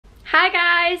Hi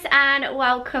guys, and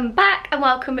welcome back and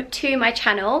welcome to my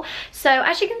channel. So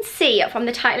as you can see from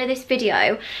the title of this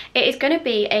video, it is going to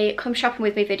be a come shopping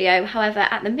with me video. However,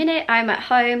 at the minute I'm at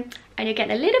home and you're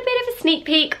getting a little bit of a sneak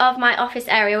peek of my office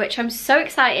area, which I'm so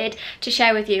excited to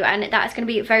share with you, and that is going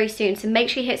to be very soon. So make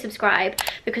sure you hit subscribe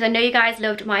because I know you guys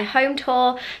loved my home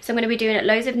tour. So I'm going to be doing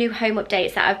loads of new home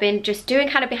updates that I've been just doing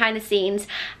kind of behind the scenes,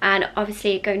 and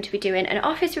obviously going to be doing an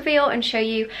office reveal and show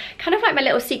you kind of like my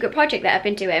little secret project that I've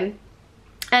been doing.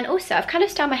 And also, I've kind of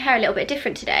styled my hair a little bit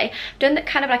different today. I've done that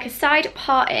kind of like a side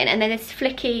parting and then this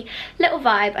flicky little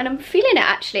vibe, and I'm feeling it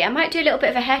actually. I might do a little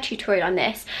bit of a hair tutorial on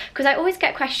this because I always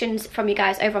get questions from you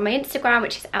guys over on my Instagram,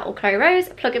 which is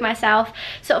 @Allchloerose, plugging myself,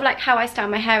 sort of like how I style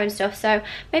my hair and stuff. So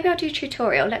maybe I'll do a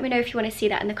tutorial. Let me know if you want to see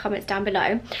that in the comments down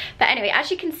below. But anyway,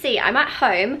 as you can see, I'm at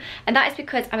home, and that is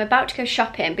because I'm about to go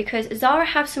shopping because Zara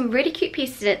have some really cute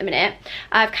pieces at the minute.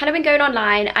 I've kind of been going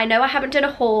online. I know I haven't done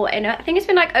a haul in, I think it's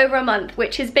been like over a month,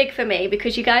 which is big for me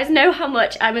because you guys know how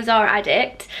much I'm a Zara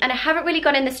addict, and I haven't really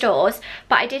gone in the stores,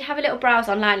 but I did have a little browse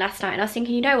online last night, and I was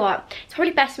thinking, you know what, it's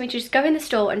probably best for me to just go in the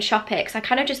store and shop it, because I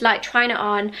kind of just like trying it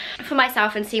on for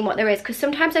myself and seeing what there is, because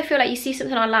sometimes I feel like you see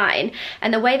something online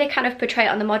and the way they kind of portray it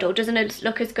on the model doesn't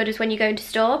look as good as when you go into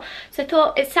store. So I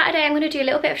thought, it's Saturday, I'm going to do a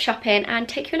little bit of shopping and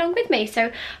take you along with me,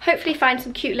 so hopefully find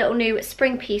some cute little new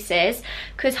spring pieces,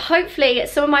 because hopefully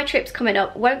some of my trips coming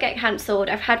up won't get cancelled.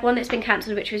 I've had one that's been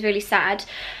cancelled, which was really sad,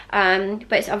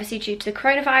 but it's obviously due to the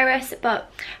coronavirus, but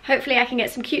hopefully I can get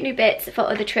some cute new bits for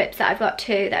other trips that I've got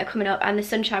too that are coming up, and the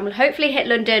sunshine will hopefully hit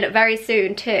London very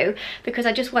soon too, because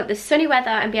I just want the sunny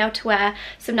weather and be able to wear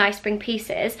some nice spring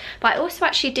pieces. But I also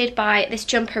actually did buy this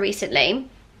jumper recently,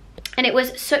 and it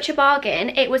was such a bargain.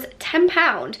 It was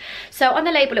 £10. So on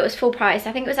the label it was full price.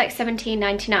 I think it was like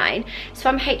 £17.99. It's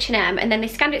from H&M, and then they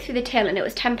scanned it through the till and it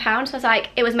was £10. So I was like,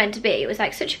 it was meant to be. It was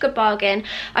like such a good bargain.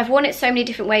 I've worn it so many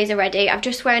different ways already. I've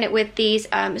just wearing it with these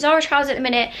Zara trousers at the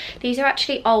minute. These are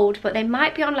actually old, but they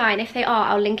might be online. If they are,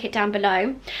 I'll link it down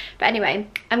below. But anyway,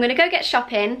 I'm gonna go get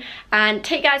shopping and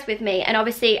take you guys with me, and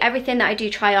obviously everything that I do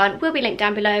try on will be linked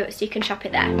down below so you can shop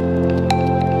it there.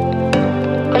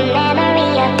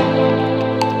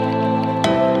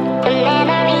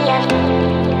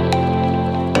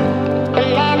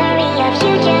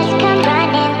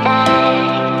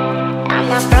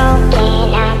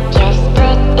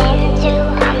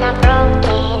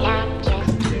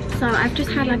 So I've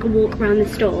just had like a walk around the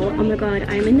store. Oh my god,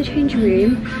 I am in the changing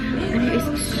room and it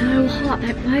is so hot.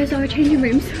 Like, why is our changing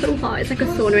room so hot? It's like a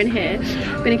sauna in here.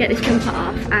 I'm gonna get this jumper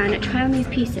off and try on these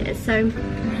pieces. So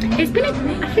it's been,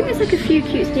 I think there's like a few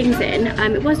cute things in.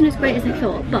 It wasn't as great as I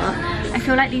thought, but I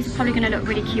feel like these are probably going to look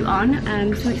really cute on.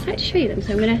 So I'm excited to show you them.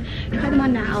 So I'm going to try them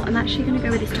on now. I'm actually going to go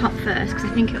with this top first because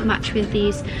I think it will match with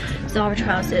these Zara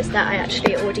trousers that I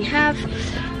actually already have.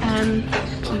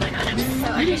 Oh my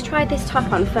god, I just tried this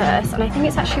top on first, and I think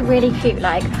it's actually really cute.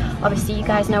 Like, obviously you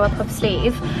guys know a puff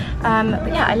sleeve, but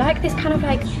yeah, I like this kind of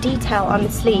like detail on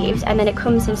the sleeves, and then it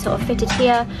comes in sort of fitted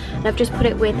here, and I've just put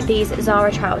it with these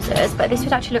Zara trousers, but this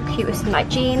would actually look cute with some like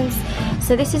jeans.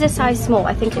 So this is a size small.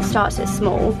 I think it starts at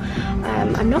small.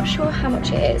 I'm not sure how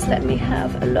much it is. Let me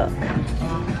have a look.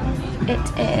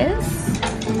 It is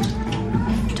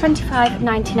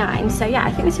 £25.99. So yeah,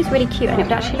 I think this is really cute, and it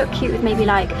would actually look cute with maybe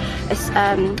like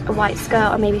a white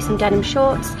skirt or maybe some denim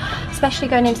shorts, especially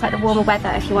going into like the warmer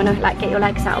weather if you want to like get your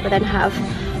legs out but then have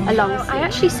a long sleeve. I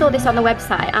actually saw this on the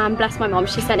website, and bless my mom,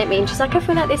 she sent it me, and she's like, I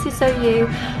feel like this is so you.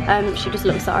 She just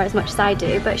loves Zara as much as I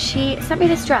do, but she sent me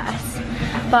this dress,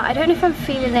 but I don't know if I'm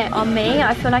feeling it on me.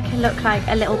 I feel like I look like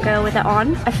a little girl with it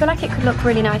on. I feel like it could look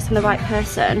really nice on the right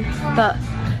person, but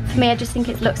for me, I just think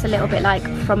it looks a little bit like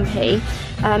frumpy.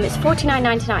 It's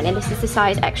 £49.99, and this is the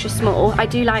size extra small. I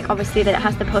do like, obviously, that it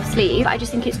has the puff sleeve, but I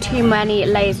just think it's too many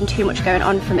layers and too much going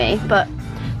on for me. But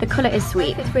the colour is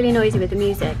sweet. It's really noisy with the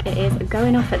music. It is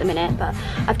going off at the minute, but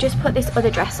I've just put this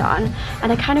other dress on,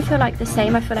 and I kind of feel like the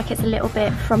same. I feel like it's a little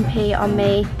bit frumpy on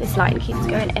me. This light keeps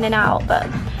going in and out, but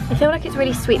I feel like it's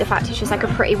really sweet, the fact it's just like a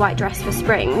pretty white dress for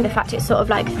spring. The fact it's sort of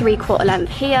like 3/4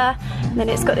 length here, and then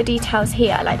it's got the details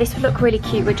here. Like, this would look really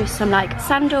cute with just some like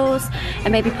sandals,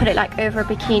 and maybe put it like over a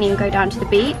bikini and go down to the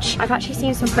beach. I've actually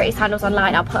seen some pretty sandals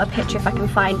online. I'll put a picture if I can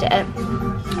find it,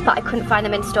 but I couldn't find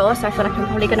them in store, so I feel like I'm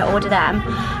probably going to order them,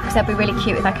 because they'd be really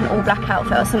cute with like an all black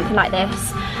outfit or something like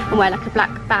this, and wear like a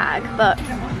black bag. But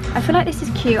I feel like this is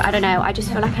cute, I don't know, I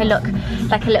just feel like I look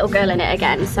like a little girl in it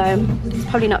again, so it's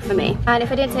probably not for me. And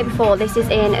if I didn't say before, this is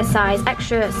in a size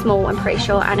extra small, I'm pretty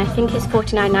sure, and I think it's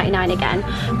 $49.99 again,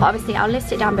 but obviously I'll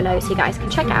list it down below so you guys can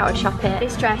check it out and shop it.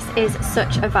 This dress is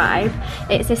such a vibe.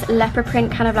 It's this leopard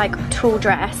print kind of like tulle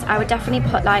dress. I would definitely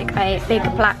put like a big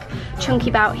black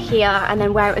chunky belt here and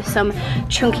then wear it with some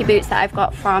chunky boots that I've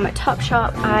got from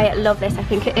Topshop. I love this. I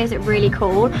think it is really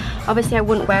cool. Obviously I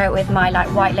wouldn't wear it with my like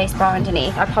white lace bra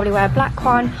underneath. I'd probably wear a black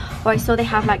one, or I saw they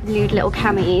have like nude little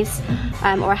camis,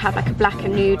 or I have like a black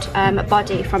and nude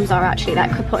body from Zara actually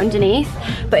that I could put underneath,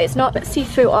 but it's not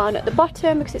see-through on at the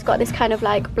bottom because it's got this kind of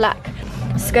like black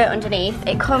skirt underneath.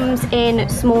 It comes in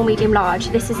small, medium, large.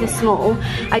 This is the small.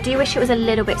 I do wish it was a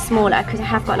little bit smaller because I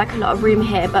have got like a lot of room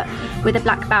here, but with a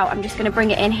black belt I'm just going to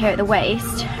bring it in here at the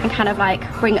waist and kind of like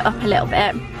bring it up a little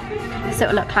bit so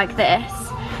it'll look like this.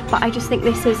 But I just think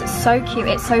this is so cute.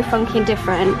 It's so funky and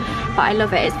different, but I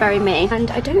love it. It's very me. And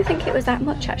I don't think it was that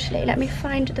much actually. Let me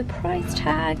find the price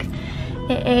tag.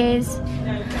 It is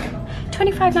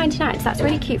 $25.99, so that's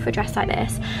really cute for a dress like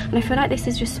this. And I feel like this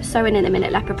is just so in the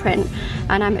minute leopard print,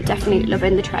 and I'm definitely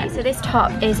loving the trend. So this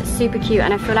top is super cute,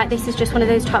 and I feel like this is just one of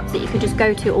those tops that you could just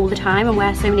go to all the time and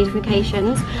wear so many different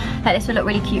occasions. Like this will look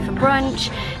really cute for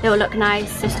brunch. It will look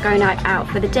nice just going like out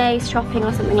for the day, shopping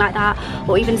or something like that,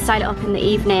 or even style it up in the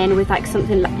evening with like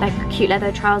something like cute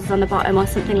leather trousers on the bottom or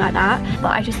something like that.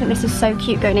 But I just think this is so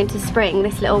cute going into spring.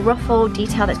 This little ruffle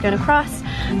detail that's going across,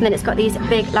 and then it's got these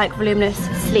big like voluminous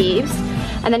sleeves,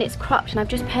 and then it's cropped, and I've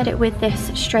just paired it with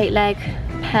this straight leg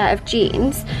pair of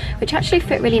jeans which actually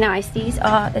fit really nice. These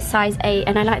are the size 8,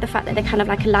 and I like the fact that they're kind of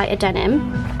like a lighter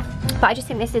denim. But I just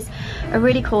think this is a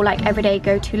really cool like everyday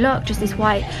go-to look, just this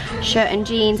white shirt and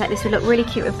jeans. Like this would look really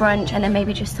cute with brunch, and then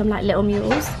maybe just some like little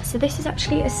mules. So this is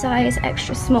actually a size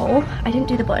extra small. I didn't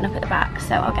do the button up at the back,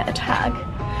 so I'll get the tag.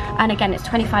 And again, it's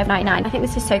 $25.99. I think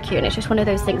this is so cute, and it's just one of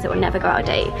those things that will never go out of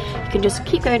date. You can just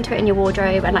keep going to it in your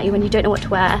wardrobe, and like when you don't know what to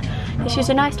wear, it's just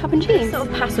a nice top and jeans. This sort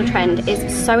of pastel trend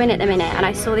is so in at the minute, and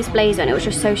I saw this blazer and it was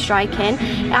just so striking.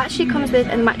 It actually comes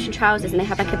with matching trousers, and they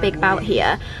have like a big belt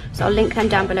here, so I'll link them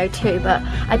down below too. But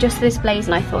I just saw this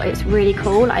blazer and I thought it was really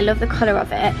cool. I love the colour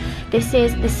of it. This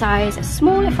is the size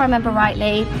small if I remember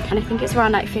rightly, and I think it's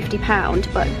around like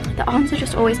 £50, but the arms are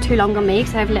just always too long on me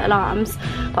because I have little arms.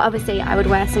 But obviously I would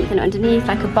wear something underneath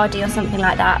like a body or something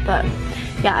like that. But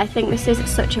yeah, I think this is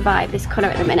such a vibe, this colour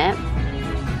at the minute.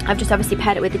 I've just obviously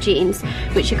paired it with the jeans,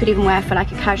 which you could even wear for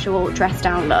like a casual dress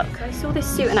down look. So I saw this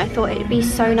suit and I thought it'd be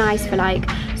so nice for like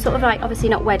sort of like, obviously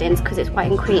not weddings because it's white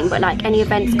and cream, but like any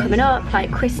events coming up,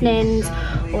 like christenings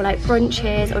or like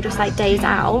brunches or just like days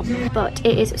out. But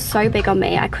it is so big on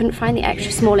me. I couldn't find the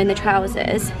extra small in the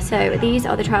trousers, so these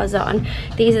are the trousers on.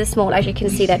 These are the small. As you can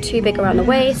see, they're too big around the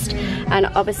waist, and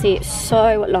obviously it's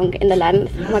so long in the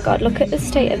length. Oh my god, look at the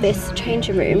state of this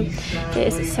changing room. It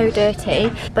is so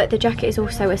dirty. But the jacket is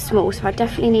also a small, so I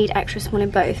definitely need extra small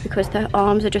in both because the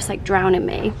arms are just like drowning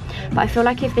me. But I feel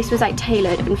like if this was like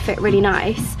tailored and fit really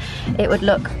nice, it would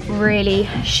look really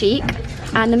chic.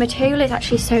 And the material is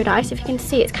actually so nice. If you can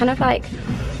see, it's kind of like,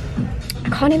 I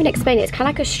can't even explain it. It's kind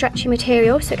of like a stretchy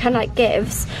material, so it kind of like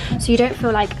gives, so you don't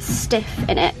feel like stiff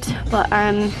in it. But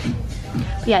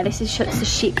yeah, this is just a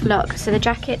chic look. So the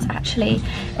jacket's actually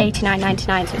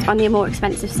 $89.99, so it's on the more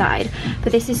expensive side.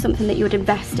 But this is something that you would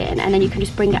invest in, and then you can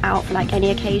just bring it out for like any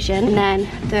occasion. And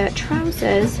then the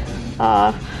trousers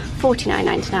are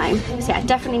 $49.99. So yeah, I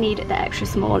definitely need the extra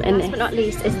small in this. But not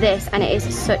least is this, and it is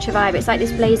such a vibe. It's like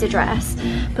this blazer dress,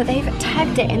 but they've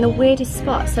tagged it in the weirdest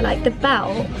spot. So like the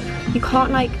belt, you can't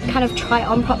like kind of try it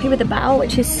on properly with the belt,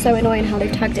 which is so annoying how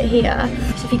they've tagged it here.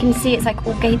 So if you can see, it's like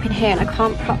all gaping here, and I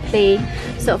can't properly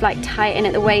sort of like tie it in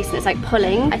at the waist, and it's like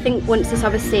pulling. I think once this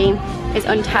obviously is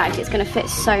untagged, it's going to fit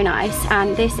so nice.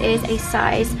 And this is a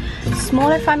size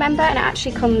small if I remember, and it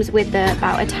actually comes with the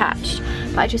belt attached.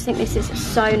 But I just think this is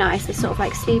so nice, this sort of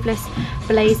like sleeveless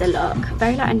blazer look,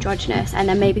 very like androgynous. And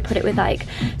then maybe put it with like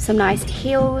some nice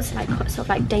heels, like sort of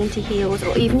like dainty heels,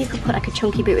 or even you could put like a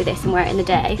chunky boot with this and wear it in the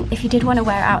day. If you did want to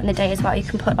wear it out in the day as well, you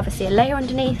can put obviously a layer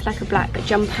underneath, like a black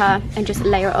jumper, and just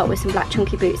layer it up with some black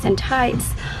chunky boots and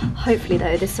tights. Hopefully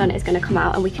though the sun is going to come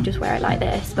out and we can just wear it like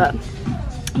this. But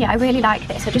yeah, I really like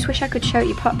this. I just wish I could show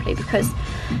you properly because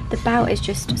the belt is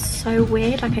just so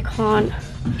weird. Like I can't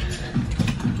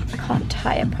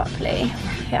tie it properly.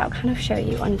 Yeah, I'll kind of show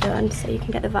you undone so you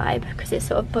can get the vibe, because it's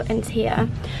sort of buttons here.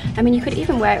 I mean, you could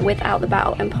even wear it without the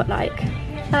belt and put like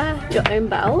your own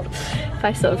belt. If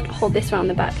I sort of hold this around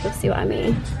the back, you'll see what I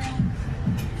mean.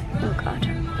 Oh god.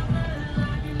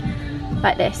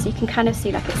 like this. You can kind of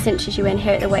see like it cinches you in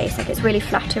here at the waist, like it's really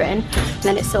flattering, and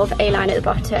then it's sort of A-line at the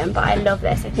bottom. But I love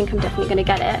this. I think I'm definitely going to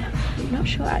get it. I'm not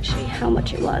sure actually how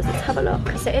much it was. Let's have a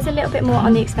look. So it is a little bit more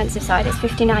on the expensive side. It's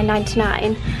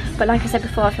 $59.99, but like I said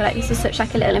before, I feel like this is such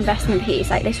like a little investment piece.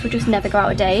 Like this will just never go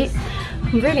out of date.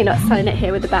 I'm really not selling it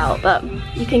here with the belt, but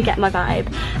you can get my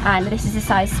vibe. And this is a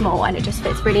size small, and it just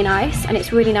fits really nice, and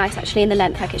it's really nice actually in the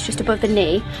length. Like it's just above the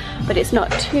knee, but it's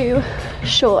not too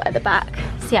short at the back.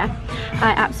 So yeah,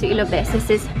 I absolutely love this. This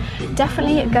is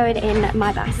definitely going in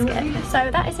my basket. So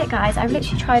that is it, guys. I've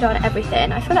literally tried on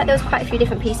everything. I feel like there was quite a few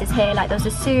different pieces here. Like there was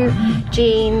a suit,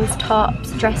 jeans,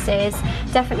 tops, dresses.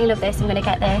 Definitely love this. I'm gonna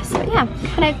get this. But yeah,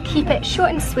 kind of keep it short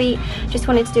and sweet. Just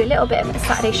wanted to do a little bit of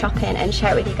Saturday shopping and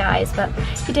share it with you guys. But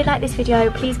if you did like this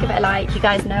video, please give it a like. You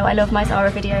guys know I love my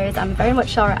Zara videos. I'm very much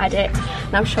Zara addict,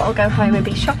 and I'm sure I'll go home and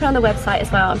be shopping on the website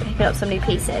as well and picking up some new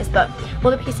pieces. But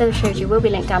all the pieces I've showed you will be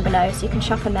linked down below, so you can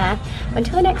shop on there. But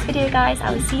until the next video, guys,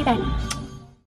 I will see you then.